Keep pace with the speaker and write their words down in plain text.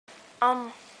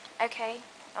Okay,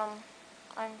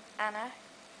 I'm Anna.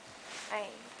 I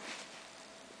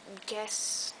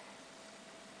guess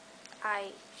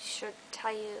I should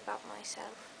tell you about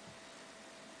myself.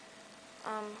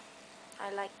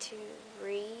 I like to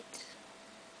read.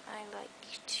 I like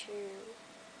to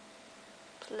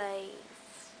play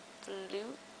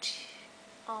flute.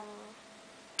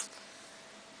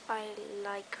 I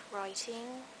like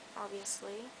writing,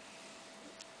 obviously,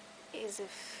 as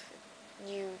if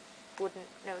you wouldn't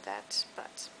know that,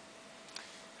 but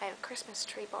I have a Christmas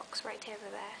tree box right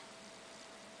over there,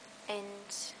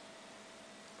 and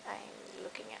I'm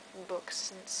looking at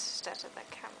books instead of the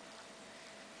camera.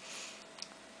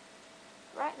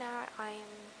 Right now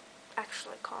I'm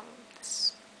actually calm.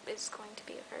 This is going to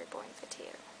be a very boring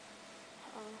video.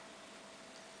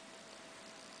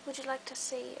 Would you like to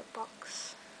see a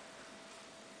box?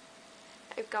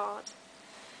 Oh god.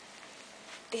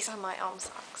 These are my arm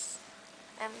socks.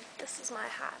 And this is my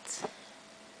hat.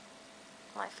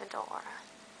 My fedora.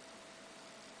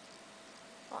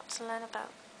 Want to learn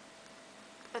about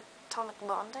atomic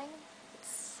bonding?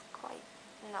 It's quite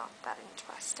not that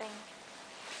interesting.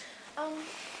 I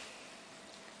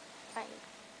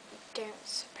don't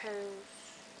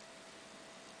suppose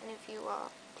any of you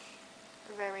are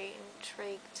very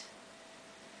intrigued.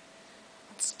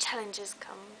 Once challenges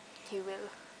come, you will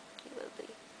be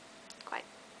quite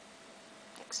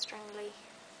extremely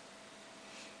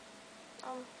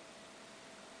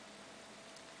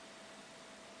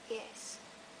yes.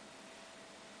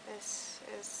 This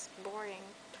is boring.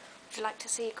 Would you like to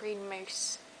see a green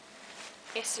moose?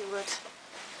 Yes, you would.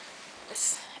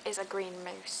 This is a green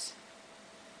moose.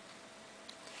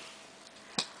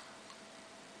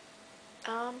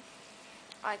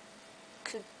 I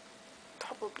could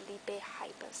probably be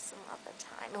hyper some other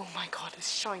time. Oh my god, a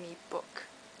shiny book.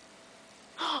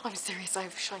 I'm serious, I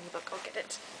have a shiny book, I'll get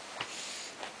it.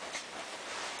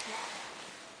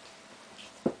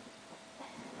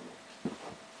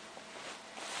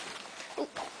 Oh,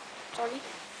 sorry.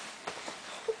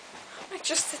 I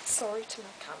just said sorry to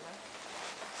my camera.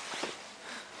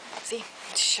 See,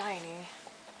 it's shiny.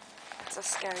 It's a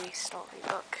scary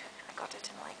storybook. I got it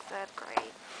in like 3rd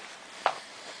grade.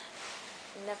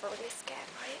 Never really scared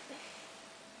by it.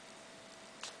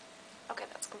 Okay,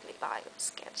 that's a complete lie. I was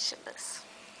scared shitless.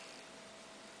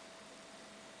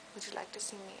 Would you like to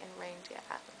see me in reindeer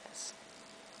outfits?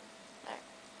 No,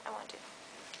 I won't do.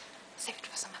 Save it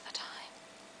for some other time.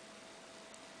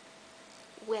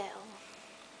 Well,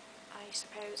 I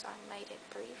suppose I made it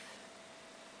brief.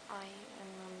 I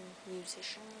am a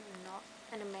musician, not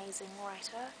an amazing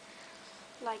writer,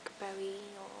 like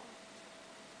Bowie or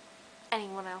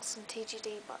anyone else in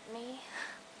TGD but me.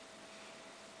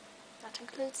 That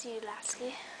includes you,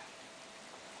 lastly.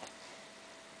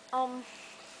 I'm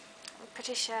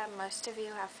pretty sure most of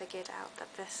you have figured out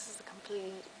that this is a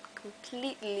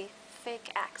completely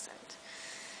fake accent.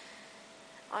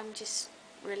 I'm just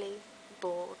really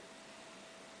bored.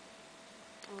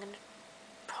 I'm gonna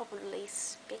probably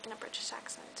speak in a British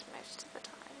accent most of the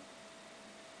time.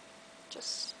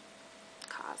 Just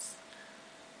cause.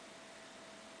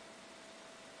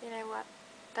 You know what?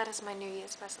 That is my New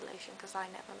Year's resolution, because I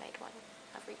never made one.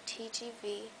 Every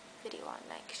TGV video I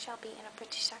make shall be in a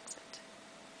British accent.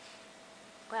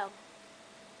 Well,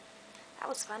 that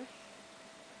was fun.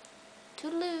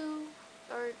 Toodaloo,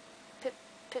 or pip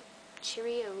pip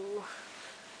cheerio.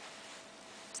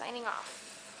 Signing off.